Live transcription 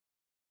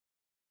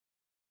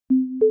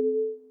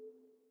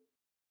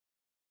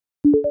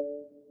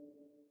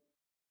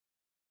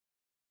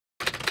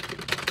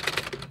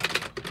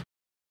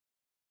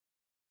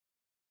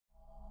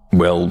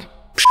Well,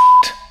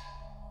 shit.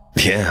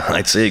 Yeah,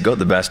 I'd say you got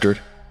the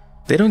bastard.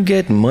 They don't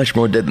get much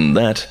more dead than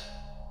that.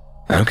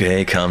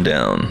 Okay, calm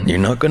down. You're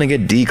not gonna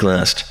get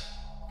declassed.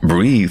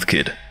 Breathe,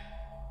 kid.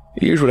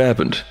 Here's what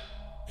happened.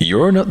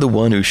 You're not the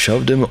one who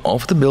shoved him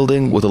off the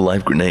building with a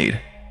live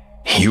grenade.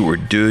 You were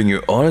doing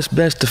your honest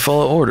best to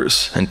follow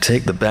orders and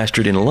take the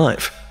bastard in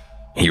alive.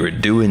 You were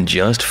doing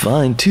just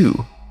fine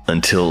too,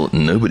 until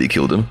nobody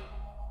killed him.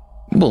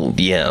 Well,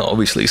 yeah,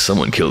 obviously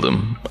someone killed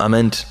him. I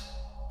meant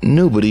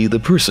nobody the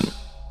person.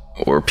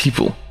 Or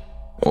people.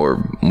 Or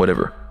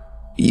whatever.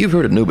 You've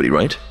heard of nobody,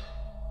 right?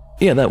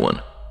 Yeah, that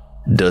one.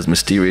 Does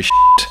mysterious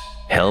shit,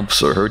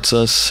 helps or hurts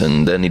us,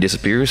 and then he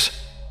disappears?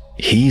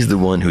 He's the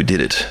one who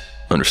did it.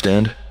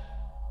 Understand?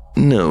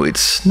 No,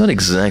 it's not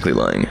exactly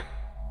lying.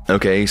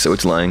 Okay, so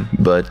it's lying,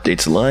 but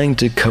it's lying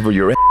to cover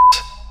your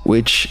ass,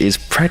 which is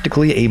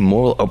practically a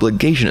moral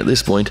obligation at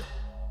this point.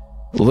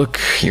 Look,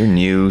 you're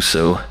new,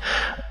 so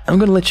I'm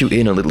gonna let you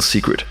in on a little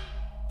secret.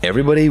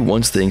 Everybody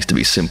wants things to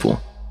be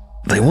simple.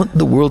 They want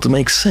the world to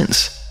make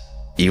sense.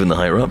 Even the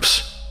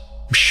higher-ups.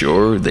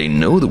 Sure, they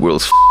know the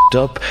world's f***ed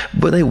up,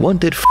 but they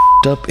want it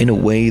f***ed up in a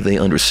way they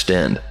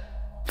understand.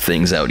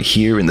 Things out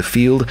here in the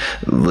field,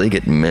 they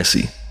get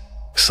messy.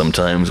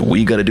 Sometimes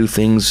we gotta do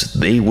things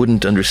they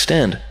wouldn't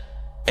understand.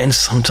 And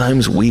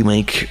sometimes we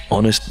make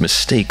honest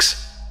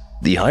mistakes.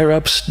 The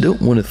higher-ups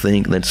don't want to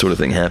think that sort of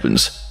thing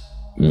happens.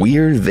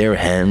 We're their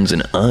hands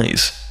and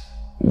eyes.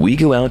 We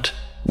go out,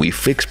 we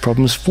fix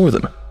problems for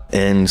them.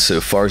 And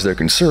so far as they're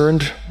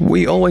concerned,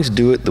 we always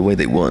do it the way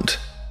they want.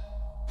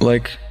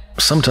 Like,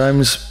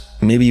 sometimes,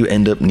 maybe you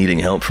end up needing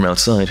help from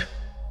outside.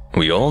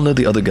 We all know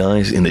the other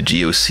guys in the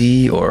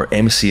GOC or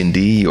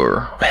MC&D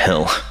or,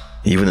 hell,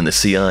 even in the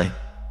CI.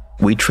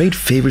 We trade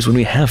favors when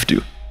we have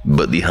to,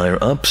 but the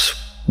higher-ups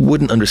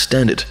wouldn't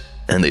understand it,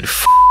 and they'd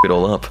f*** it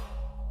all up.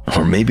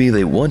 Or maybe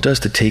they want us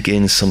to take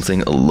in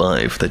something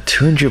alive that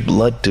turns your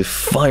blood to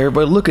fire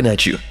by looking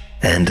at you,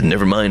 and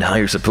never mind how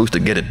you're supposed to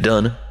get it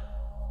done.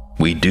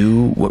 We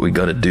do what we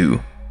gotta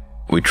do.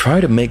 We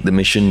try to make the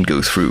mission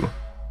go through.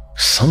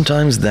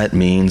 Sometimes that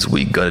means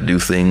we gotta do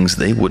things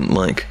they wouldn't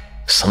like.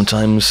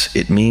 Sometimes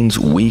it means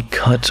we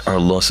cut our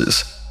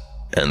losses.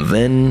 And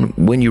then,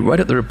 when you write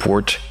up the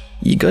report,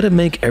 you gotta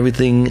make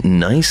everything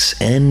nice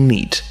and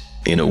neat,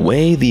 in a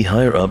way the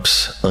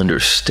higher-ups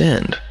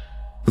understand.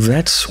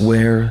 That's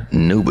where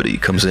nobody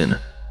comes in.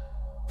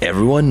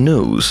 Everyone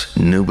knows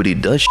nobody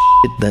does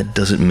shit that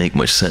doesn't make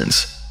much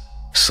sense.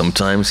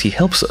 Sometimes he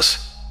helps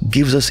us,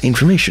 gives us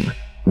information,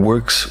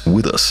 works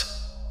with us.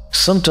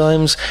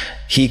 Sometimes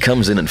he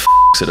comes in and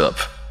f***s it up.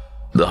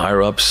 The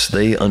higher-ups,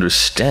 they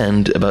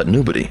understand about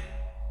nobody.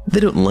 They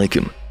don't like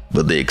him,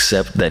 but they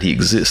accept that he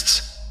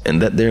exists,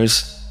 and that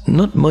there's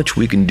not much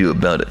we can do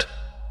about it.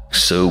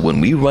 So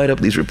when we write up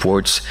these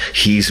reports,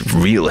 he's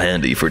real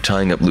handy for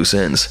tying up loose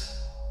ends.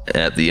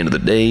 At the end of the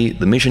day,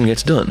 the mission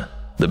gets done,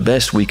 the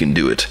best we can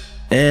do it,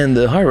 and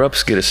the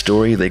higher-ups get a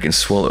story they can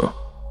swallow.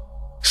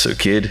 So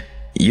kid,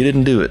 you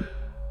didn't do it.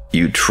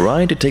 You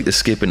tried to take the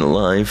skip in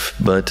alive,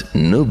 but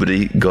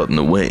nobody got in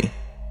the way.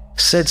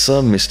 Said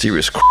some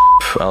mysterious crap,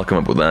 I'll come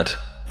up with that,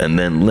 and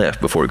then left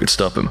before it could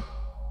stop him.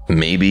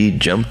 Maybe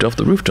jumped off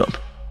the rooftop.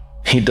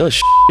 He does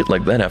shit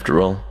like that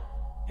after all.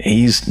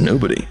 He's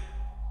nobody.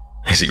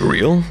 Is he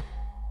real?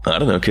 I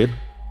don't know, kid.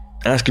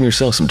 Ask him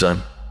yourself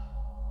sometime.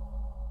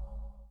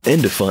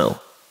 End of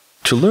file.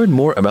 To learn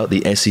more about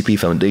the SCP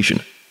Foundation,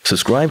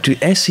 subscribe to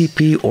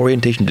SCP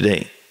Orientation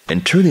today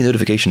and turn the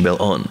notification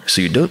bell on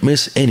so you don't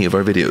miss any of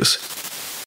our videos.